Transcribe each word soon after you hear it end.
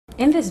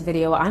In this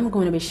video, I'm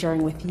going to be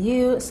sharing with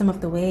you some of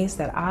the ways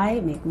that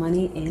I make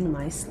money in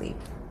my sleep.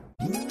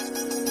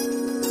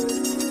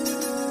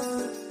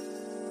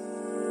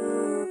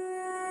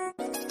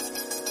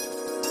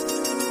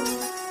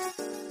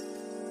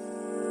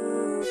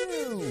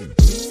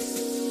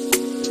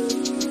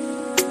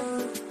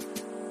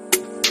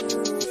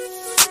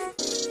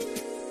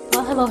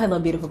 Hello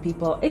beautiful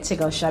people, it's your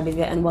girl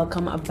Shabivia and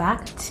welcome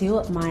back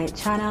to my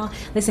channel.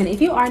 Listen,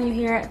 if you are new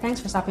here, thanks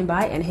for stopping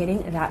by and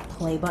hitting that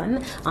play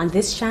button. On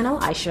this channel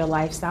I share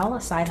lifestyle,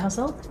 side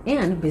hustle,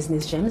 and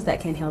business gems that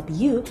can help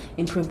you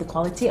improve the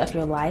quality of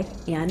your life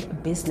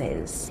and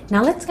business.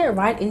 Now let's get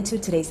right into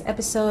today's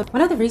episode.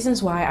 One of the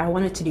reasons why I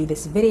wanted to do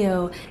this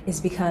video is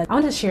because I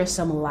want to share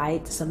some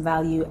light, some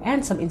value,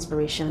 and some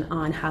inspiration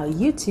on how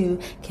you too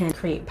can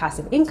create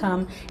passive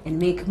income and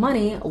make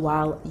money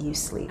while you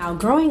sleep. Now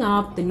growing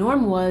up, the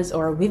norm was,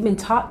 or we've been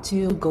taught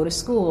to go to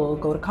school,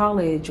 go to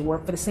college,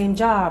 work for the same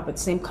job at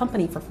the same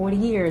company for 40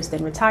 years,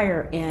 then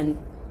retire and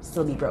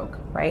still be broke,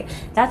 right?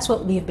 That's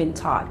what we've been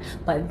taught,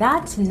 but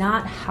that's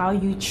not how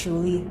you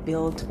truly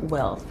build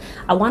wealth.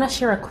 I want to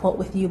share a quote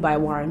with you by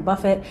Warren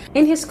Buffett.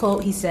 In his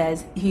quote, he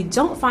says, "If you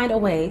don't find a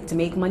way to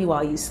make money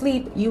while you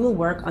sleep, you will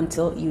work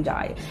until you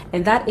die."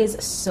 And that is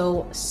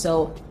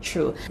so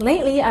true.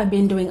 Lately, I've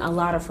been doing a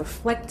lot of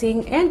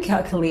reflecting and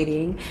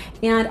calculating,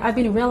 and I've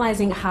been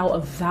realizing how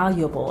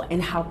valuable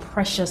and how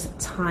precious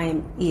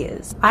time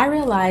is. I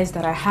realized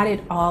that I had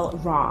it all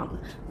wrong.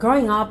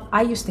 Growing up,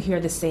 I used to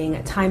hear the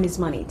saying, time is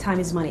money,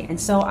 time is money. And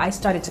so I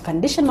started to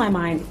condition my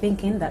mind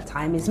thinking that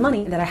time is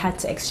money, that I had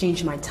to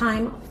exchange my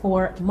time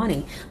for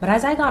money. But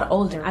as I got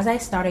older, as I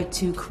started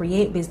to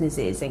create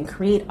businesses and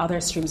create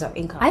other streams of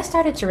income, I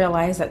started to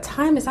realize that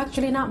time is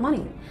actually not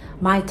money.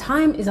 My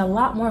time is a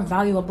lot more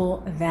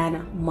valuable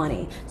than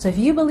money. So if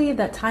you believe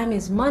that time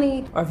is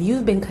money, or if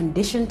you've been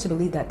conditioned to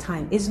believe that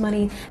time is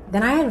money,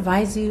 then I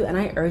advise you and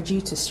I urge you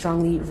to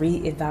strongly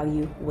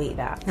reevaluate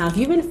that. Now, if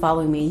you've been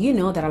following me, you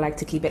know that I like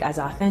to keep it as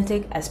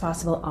authentic as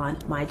possible on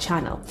my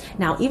channel.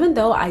 Now, even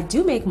though I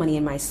do make money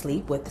in my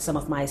sleep with some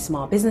of my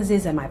small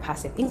businesses and my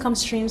passive income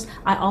streams,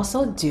 I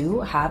also do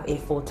have a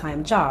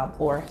full-time job,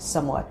 or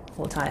somewhat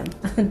full-time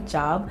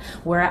job,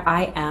 where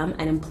I am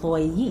an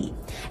employee.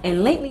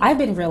 And lately I've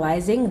been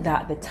realizing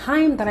that the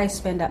time that I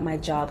spend at my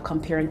job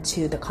comparing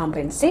to the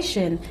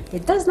compensation,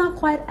 it does not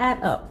quite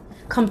add up,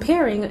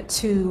 comparing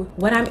to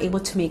when I'm able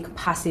to make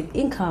passive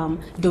income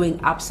doing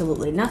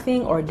absolutely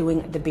nothing or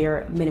doing the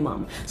bare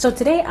minimum. So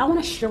today I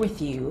want to share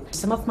with you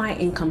some of my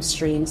income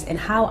streams and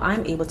how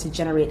I'm able to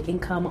generate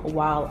income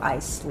while I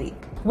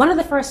sleep. One of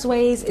the first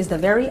ways is the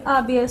very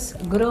obvious,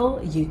 good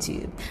old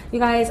YouTube. You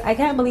guys, I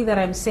can't believe that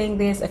I'm saying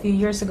this. A few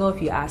years ago,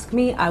 if you ask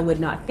me, I would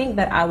not think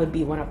that I would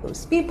be one of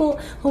those people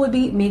who would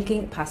be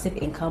making passive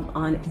income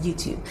on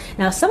YouTube.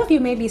 Now, some of you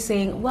may be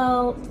saying,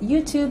 well,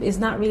 YouTube is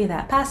not really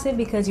that passive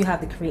because you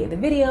have to create the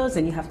videos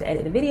and you have to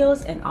edit the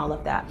videos and all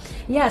of that.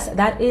 Yes,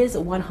 that is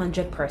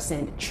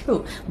 100%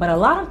 true. But a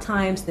lot of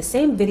times, the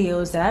same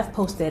videos that I've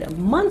posted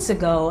months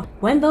ago,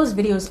 when those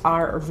videos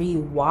are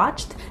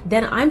rewatched,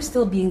 then I'm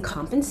still being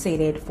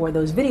compensated for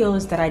those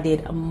videos that I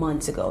did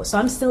months ago. So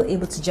I'm still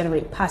able to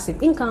generate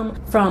passive income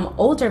from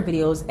older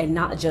videos and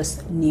not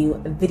just new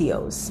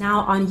videos.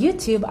 Now on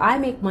YouTube, I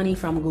make money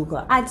from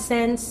Google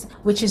AdSense,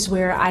 which is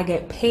where I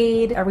get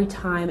paid every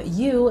time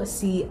you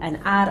see an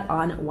ad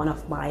on one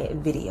of my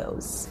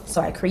videos. So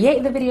I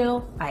create the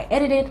video, I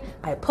edit it,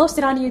 I post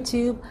it on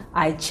YouTube,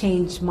 I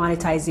change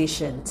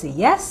monetization to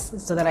yes,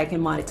 so that I can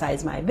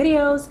monetize my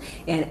videos.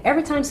 And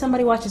every time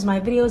somebody watches my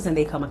videos and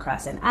they come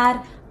across an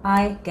ad,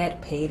 I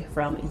get paid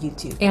from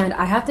YouTube. And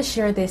I have to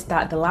share this,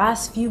 that the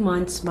last few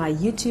months, my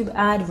YouTube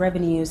ad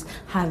revenues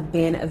have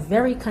been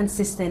very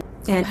consistent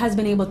and has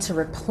been able to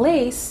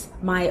replace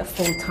my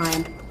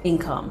full-time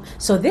income.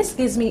 So this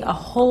gives me a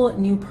whole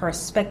new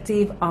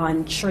perspective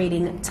on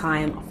trading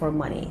time for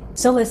money.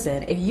 So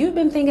listen, if you've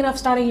been thinking of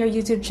starting your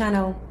YouTube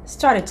channel,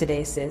 start it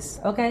today, sis,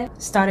 okay?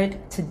 Start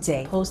it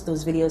today. Post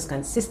those videos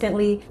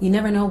consistently. You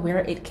never know where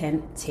it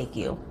can take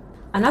you.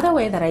 Another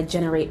way that I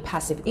generate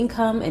passive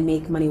income and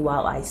make money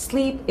while I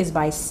sleep is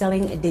by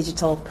selling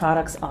digital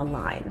products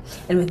online.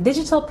 And with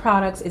digital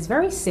products, it's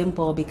very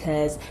simple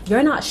because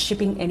you're not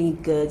shipping any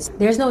goods.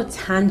 There's no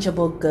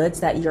tangible goods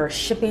that you're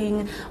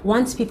shipping.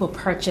 Once people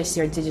purchase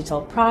your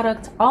digital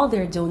product, all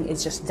they're doing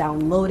is just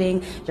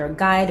downloading your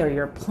guide or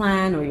your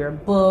plan or your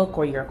book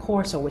or your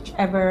course or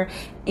whichever,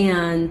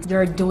 and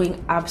they're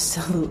doing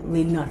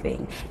absolutely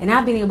nothing. And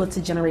I've been able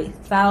to generate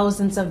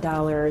thousands of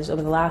dollars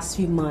over the last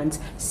few months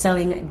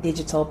selling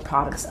digital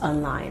products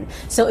online.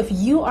 So if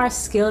you are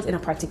skilled in a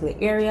particular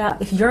area,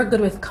 if you're good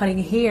with cutting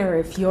hair,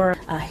 if you're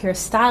a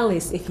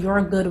hairstylist, if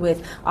you're good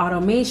with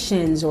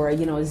automations or,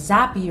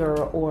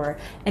 Zapier or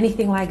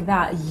anything like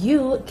that,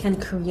 you can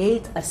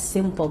create a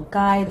simple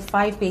guide,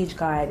 5-page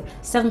guide,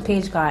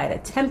 7-page guide, a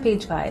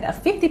 10-page guide, a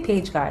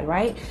 50-page guide,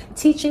 right?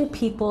 Teaching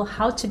people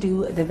how to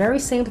do the very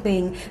same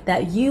thing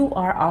that you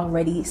are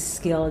already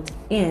skilled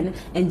in.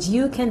 And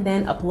you can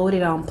then upload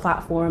it on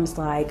platforms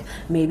like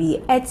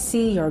maybe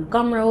Etsy or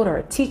Gumroad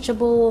or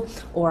Teachable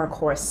or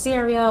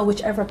Coursera,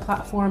 whichever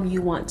platform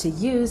you want to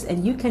use,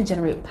 and you can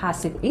generate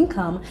passive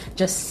income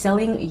just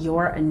selling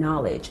your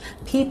knowledge.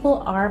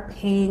 People are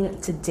paying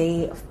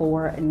today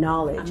for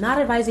knowledge. I'm not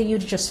advising you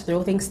to just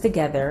throw things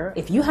together.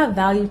 If you have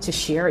value to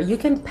share, you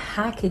can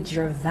package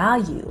your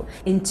value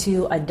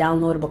into a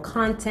downloadable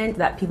content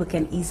that people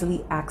can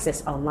easily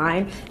access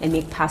online and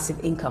make passive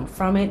income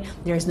from it.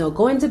 There's no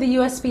going to the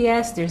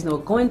USPS, there's no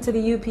going to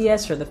the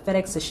UPS or the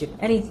FedEx to ship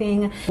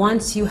anything.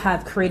 Once you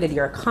have created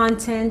your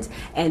content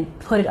and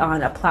put it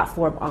on a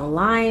platform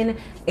online,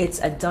 it's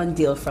a done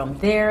deal from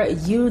there.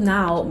 You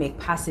now make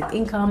passive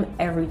income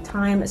every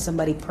time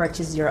somebody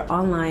purchases your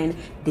online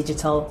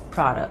digital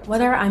product.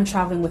 Whether I'm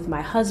traveling with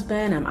my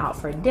husband, I'm out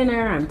for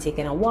dinner, I'm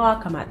taking a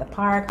walk, I'm at the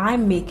park,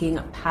 I'm making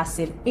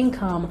passive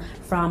income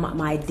from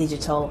my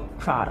digital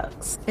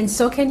products. And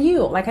so can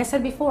you. Like I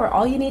said before,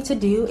 all you need to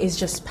do is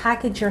just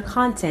package your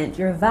content,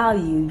 your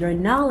value, your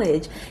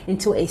knowledge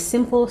into a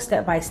simple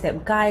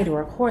step-by-step guide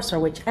or a course or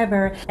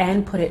whichever,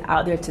 and put it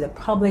out there to the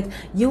public.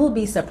 You will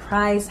be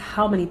surprised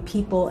how many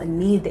people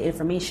need the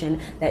information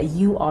that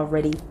you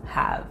already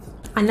have.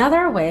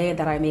 Another way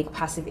that I make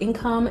passive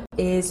income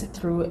is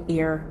through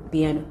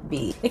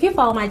Airbnb. If you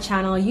follow my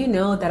channel, you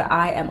know that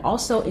I am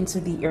also into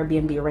the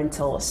Airbnb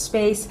rental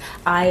space.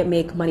 I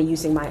make money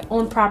using my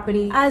own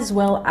property as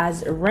well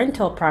as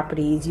rental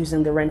properties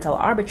using the rental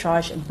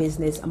arbitrage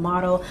business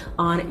model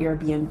on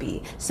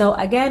Airbnb. So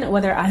again,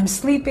 whether I'm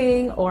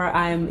sleeping or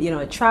I'm,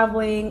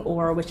 traveling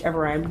or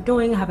whichever I'm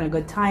doing, having a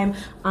good time,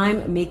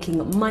 I'm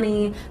making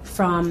money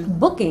from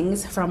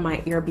bookings from my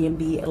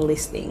Airbnb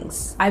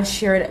listings. I've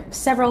shared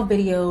several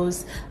videos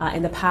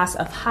in the past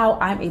of how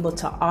I'm able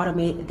to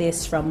automate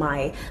this, from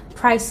my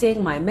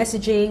pricing, my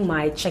messaging,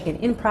 my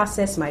checking-in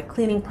process, my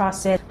cleaning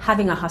process,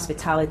 having a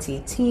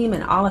hospitality team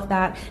and all of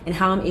that, and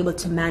how I'm able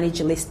to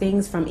manage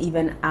listings from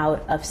even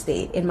out of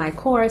state. In my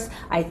course,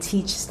 I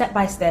teach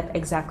step-by-step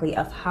exactly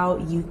of how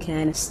you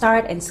can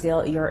start and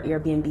scale your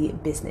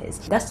Airbnb business.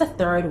 That's the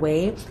third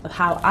way of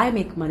how I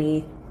make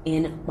money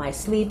in my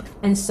sleep.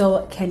 And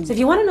so if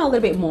you want to know a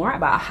little bit more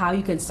about how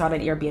you can start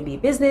an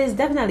Airbnb business,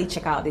 definitely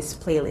check out this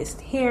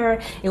playlist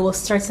here. It will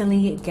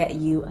certainly get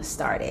you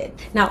started.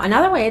 Now,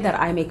 another way that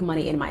I make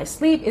money in my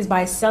sleep is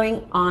by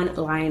selling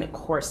online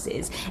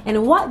courses.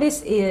 And what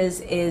this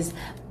is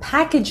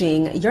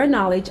packaging your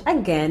knowledge,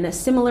 again,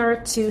 similar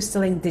to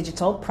selling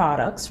digital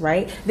products,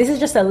 right? This is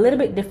just a little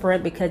bit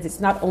different because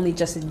it's not only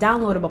just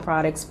downloadable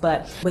products,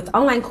 but with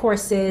online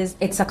courses,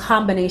 it's a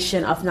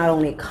combination of not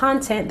only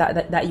content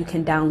that you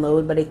can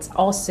download, but it's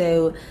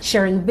also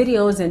sharing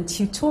videos and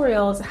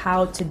tutorials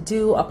how to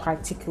do a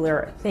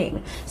particular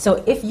thing.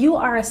 So if you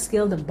are a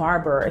skilled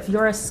barber, if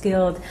you're a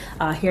skilled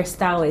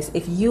hairstylist,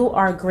 if you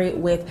are great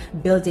with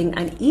building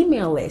an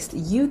email list,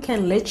 you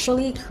can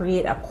literally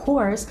create a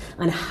course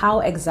on how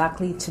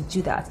exactly to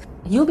do that.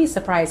 You'll be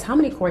surprised how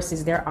many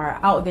courses there are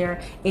out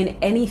there in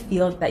any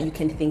field that you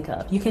can think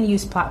of. You can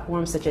use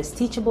platforms such as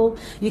Teachable.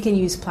 You can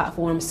use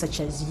platforms such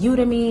as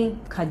Udemy,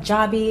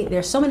 Kajabi.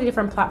 There's so many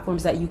different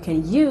platforms that you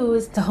can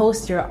use to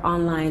host your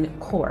online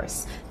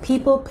course.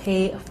 People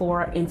pay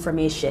for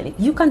information. If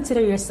you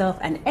consider yourself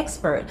an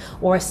expert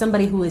or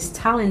somebody who is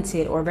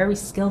talented or very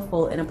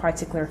skillful in a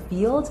particular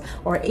field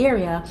or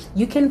area,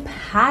 you can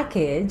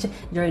package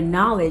your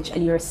knowledge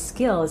and your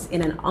skills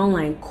in an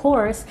online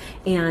course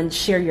and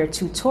share your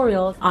tutorials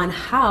on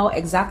how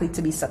exactly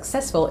to be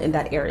successful in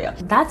that area.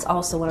 That's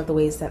also one of the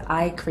ways that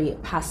I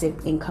create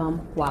passive income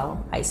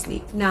while I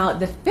sleep. Now,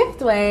 the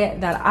fifth way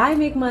that I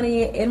make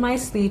money in my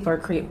sleep or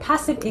create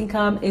passive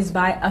income is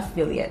by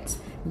affiliate.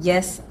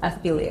 Yes,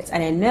 affiliates.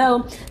 And I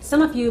know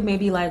some of you may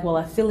be like, well,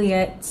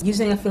 affiliates,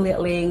 using affiliate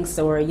links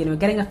or,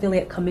 getting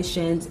affiliate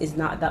commissions is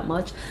not that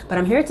much. But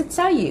I'm here to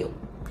tell you,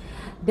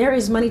 there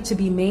is money to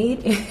be made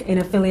in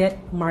affiliate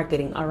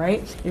marketing, all right?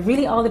 It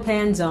really all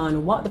depends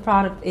on what the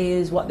product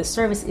is, what the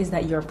service is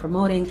that you're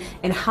promoting,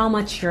 and how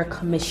much your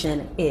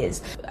commission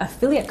is.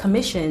 Affiliate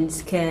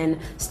commissions can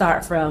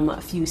start from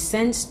a few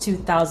cents to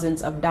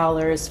thousands of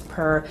dollars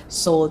per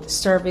sold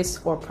service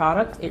or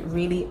product. It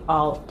really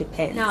all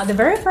depends. Now, the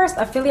very first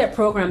affiliate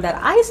program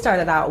that I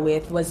started out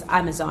with was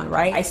Amazon,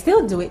 right? I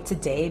still do it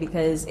today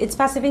because it's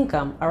passive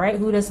income, all right?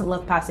 Who doesn't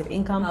love passive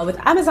income? With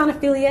Amazon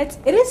affiliates,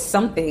 it is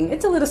something.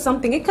 It's a little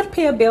something. It could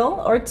pay a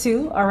bill or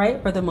two, all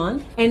right, for the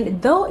month.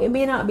 And though it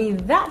may not be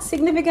that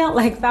significant,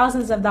 like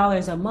thousands of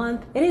dollars a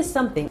month, it is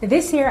something.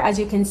 This here, as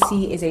you can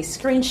see, is a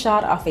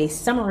screenshot of a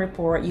summer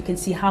report. You can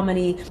see how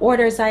many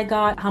orders I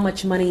got, how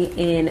much money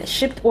in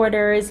shipped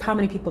orders, how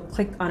many people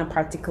clicked on a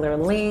particular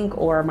link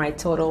or my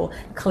total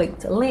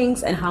clicked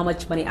links, and how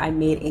much money I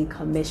made in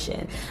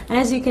commission. And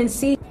as you can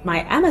see,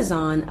 My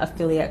Amazon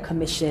affiliate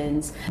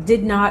commissions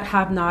did not,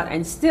 have not,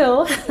 and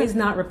still is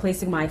not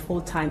replacing my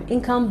full-time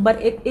income,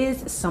 but it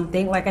is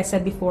something. Like I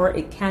said before,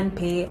 it can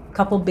pay a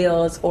couple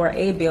bills or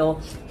a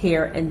bill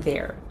here and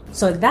there.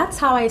 So that's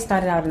how I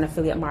started out in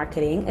affiliate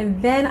marketing, and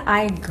then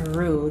I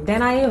grew,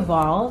 then I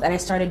evolved, and I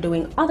started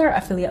doing other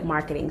affiliate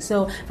marketing.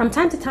 So from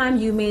time to time,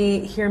 you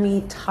may hear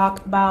me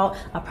talk about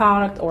a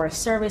product or a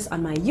service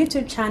on my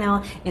YouTube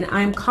channel, and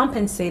I'm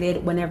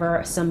compensated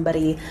whenever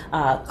somebody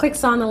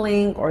clicks on the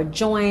link or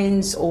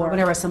joins, or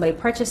whenever somebody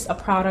purchases a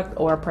product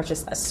or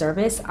purchases a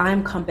service,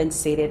 I'm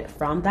compensated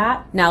from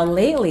that. Now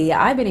lately,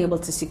 I've been able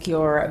to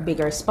secure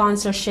bigger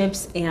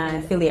sponsorships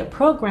and affiliate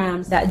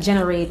programs that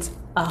generate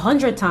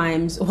 100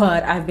 times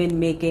what I've been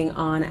making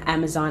on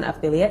Amazon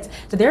affiliates.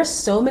 So there are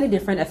so many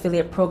different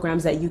affiliate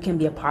programs that you can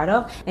be a part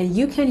of, and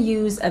you can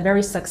use a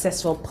very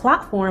successful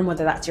platform,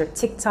 whether that's your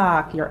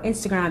TikTok, your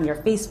Instagram, your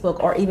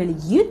Facebook, or even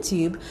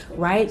YouTube,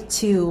 right,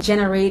 to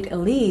generate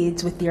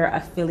leads with your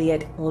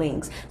affiliate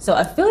links. So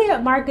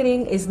affiliate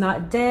marketing is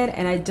not dead,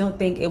 and I don't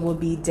think it will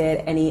be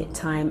dead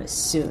anytime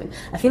soon.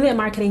 Affiliate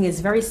marketing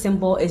is very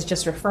simple. It's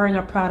just referring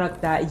a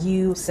product that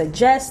you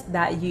suggest,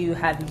 that you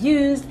have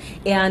used,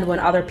 and when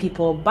other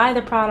people buy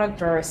the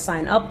product or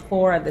sign up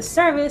for the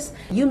service,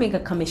 you make a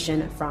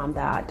commission from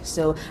that.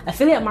 So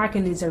affiliate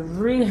marketing is a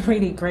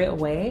really great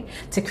way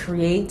to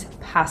create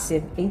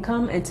passive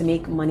income and to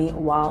make money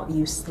while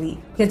you sleep.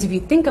 Because if you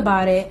think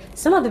about it,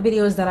 some of the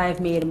videos that I've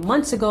made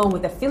months ago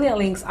with affiliate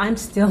links, I'm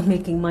still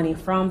making money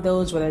from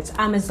those, whether it's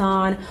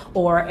Amazon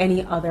or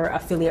any other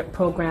affiliate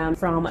program,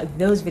 from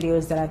those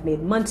videos that I've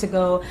made months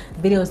ago,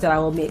 videos that I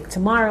will make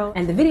tomorrow,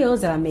 and the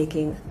videos that I'm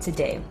making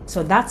today.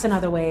 So that's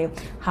another way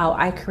how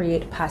I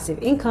create passive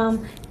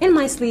income in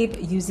my sleep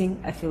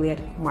using affiliate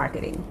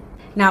marketing.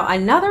 Now,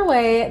 another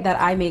way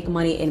that I make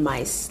money in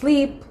my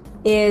sleep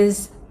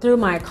is through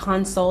my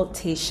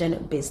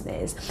consultation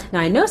business.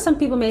 Now, I know some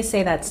people may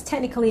say that's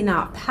technically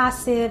not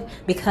passive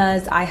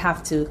because I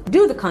have to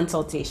do the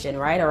consultation,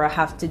 right? Or I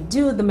have to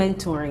do the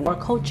mentoring or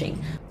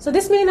coaching. So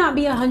this may not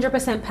be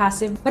 100%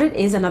 passive, but it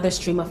is another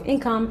stream of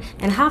income.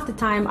 And half the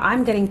time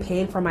I'm getting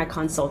paid for my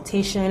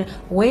consultation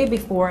way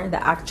before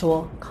the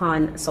actual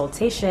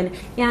consultation.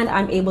 And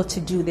I'm able to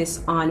do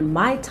this on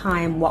my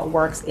time, what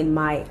works in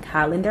my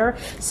calendar.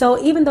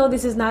 So even though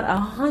this is not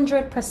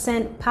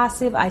 100%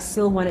 passive, I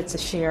still wanted to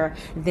share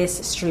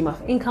this stream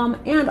of income.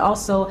 And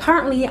also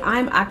currently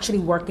I'm actually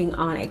working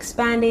on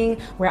expanding,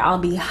 where I'll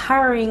be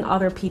hiring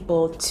other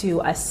people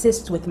to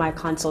assist with my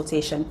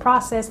consultation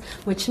process,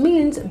 which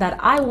means that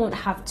I won't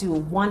have to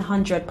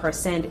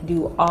 100%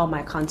 do all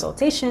my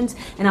consultations,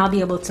 and I'll be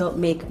able to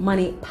make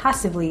money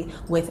passively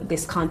with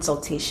this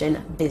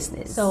consultation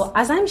business. So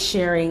as I'm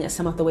sharing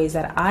some of the ways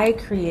that I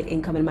create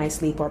income in my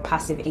sleep, or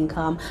passive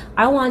income,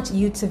 I want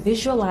you to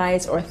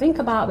visualize or think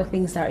about the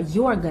things that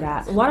you're good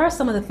at. What are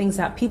some of the things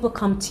that people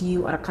come to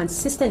you on a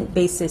consistent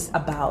basis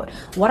about?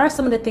 What are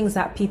some of the things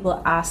that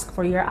people ask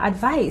for your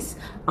advice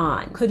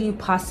on? Could you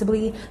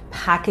possibly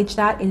package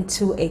that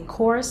into a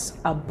course,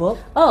 a book?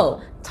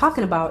 Oh,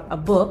 talking about a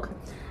book,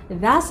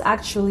 that's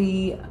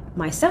actually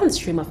my seventh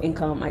stream of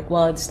income. Like,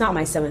 well, it's not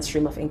my seventh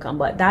stream of income,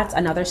 but that's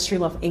another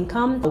stream of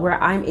income where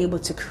I'm able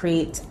to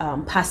create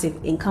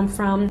passive income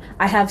from.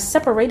 I have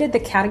separated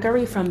the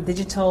category from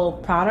digital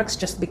products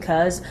just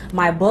because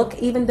my book,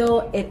 even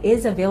though it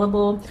is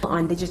available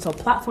on digital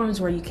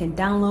platforms where you can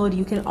download,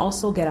 you can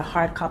also get a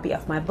hard copy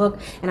of my book.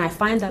 And I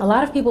find that a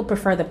lot of people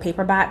prefer the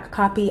paperback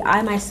copy.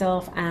 I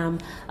myself am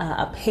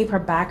a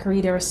paperback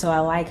reader, so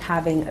I like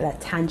having a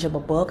tangible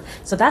book.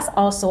 So that's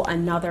also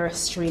another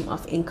stream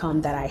of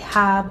income that I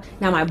have.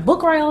 Now, my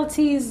book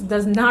royalties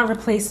does not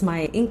replace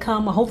my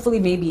income, hopefully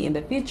maybe in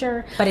the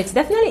future, but it's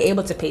definitely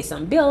able to pay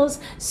some bills.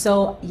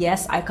 So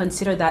yes, I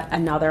consider that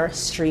another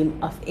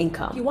stream of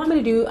income. If you want me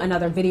to do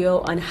another video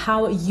on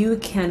how you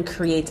can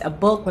create a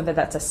book, whether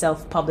that's a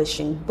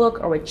self-publishing book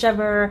or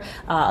whichever,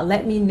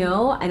 let me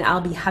know, and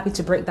I'll be happy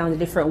to break down the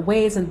different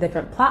ways and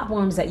different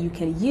platforms that you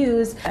can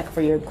use, like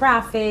for your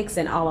graphics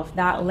and all of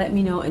that. Let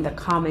me know in the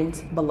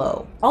comments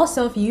below.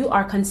 Also, if you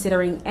are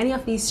considering any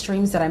of these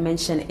streams that I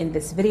mentioned in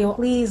this video,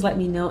 please let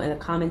me know in the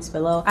comments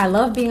below. I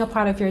love being a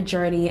part of your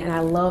journey, and I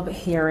love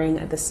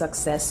hearing the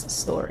success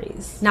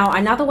stories. Now,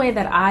 another way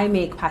that I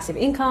make passive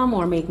income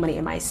or make money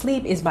in my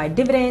sleep is by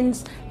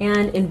dividends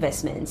and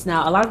investments.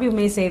 Now, a lot of people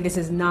may say this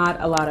is not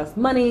a lot of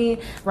money,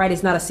 right?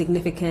 It's not a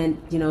significant,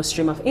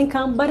 stream of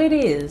income, but it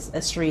is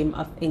a stream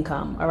of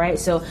income. All right.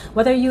 So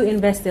whether you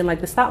invest in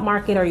like the stock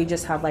market, or you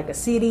just have like a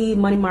CD,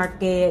 money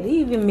market,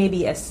 even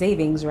maybe a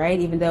savings, right?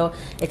 Even though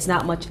it's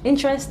not much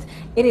interest,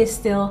 it is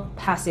still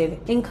passive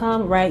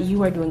income, right?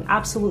 You are doing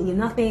absolutely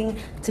nothing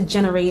to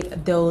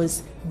generate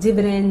those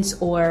dividends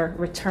or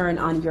return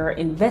on your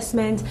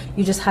investment.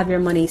 You just have your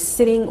money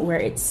sitting where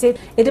it sits.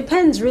 It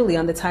depends really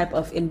on the type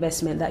of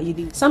investment that you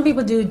do. Some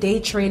people do day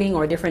trading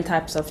or different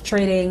types of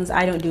tradings.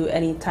 I don't do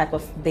any type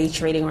of day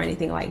trading or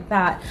anything like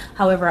that.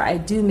 However, I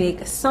do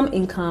make some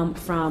income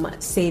from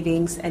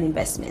savings and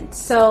investments.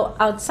 So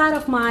outside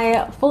of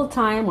my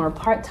full-time or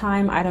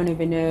part-time, I don't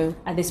even know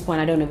at this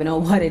point, I don't even know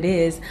what it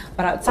is.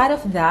 But outside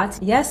of that,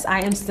 yes,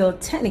 I am still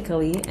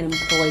technically an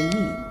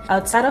employee.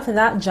 Outside of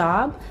that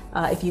job,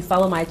 if you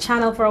follow my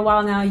channel for a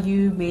while now,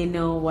 you may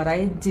know what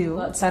I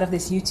do outside of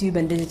this YouTube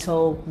and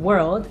digital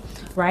world,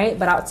 right?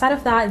 But outside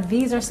of that,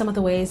 these are some of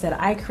the ways that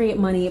I create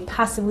money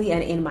passively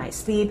and in my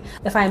sleep.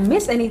 If I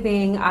miss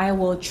anything, I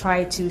will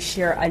try to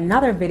share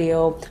another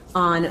video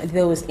on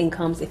those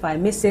incomes if I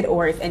miss it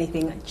or if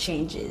anything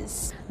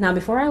changes. Now,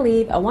 before I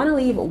leave, I want to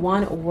leave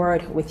one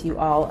word with you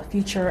all,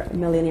 future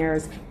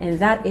millionaires, and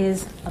that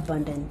is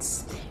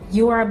abundance.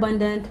 You are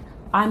abundant.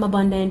 I'm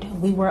abundant.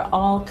 We were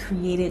all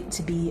created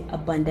to be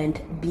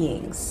abundant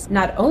beings,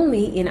 not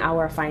only in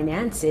our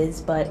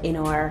finances, but in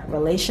our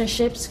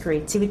relationships,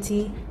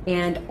 creativity,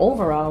 and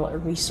overall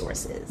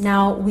resources.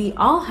 Now, we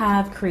all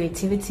have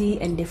creativity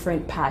and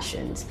different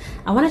passions.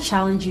 I want to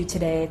challenge you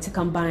today to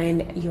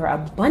combine your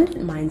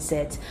abundant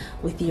mindset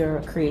with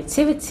your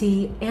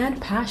creativity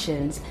and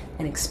passions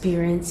and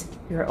experience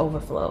your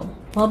overflow.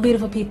 Well,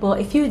 beautiful people,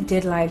 if you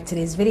did like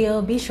today's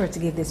video, be sure to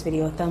give this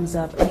video a thumbs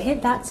up and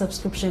hit that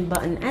subscription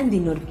button and the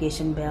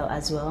notification bell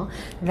as well.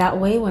 That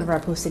way, whenever I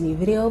post a new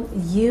video,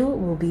 you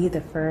will be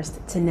the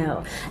first to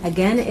know.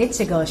 Again, it's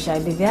your girl Shy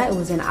Bivia. It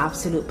was an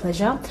absolute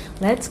pleasure.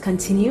 Let's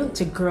continue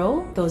to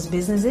grow those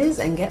businesses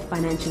and get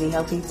financially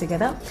healthy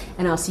together.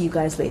 And I'll see you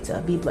guys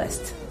later. Be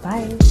blessed.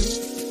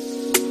 Bye.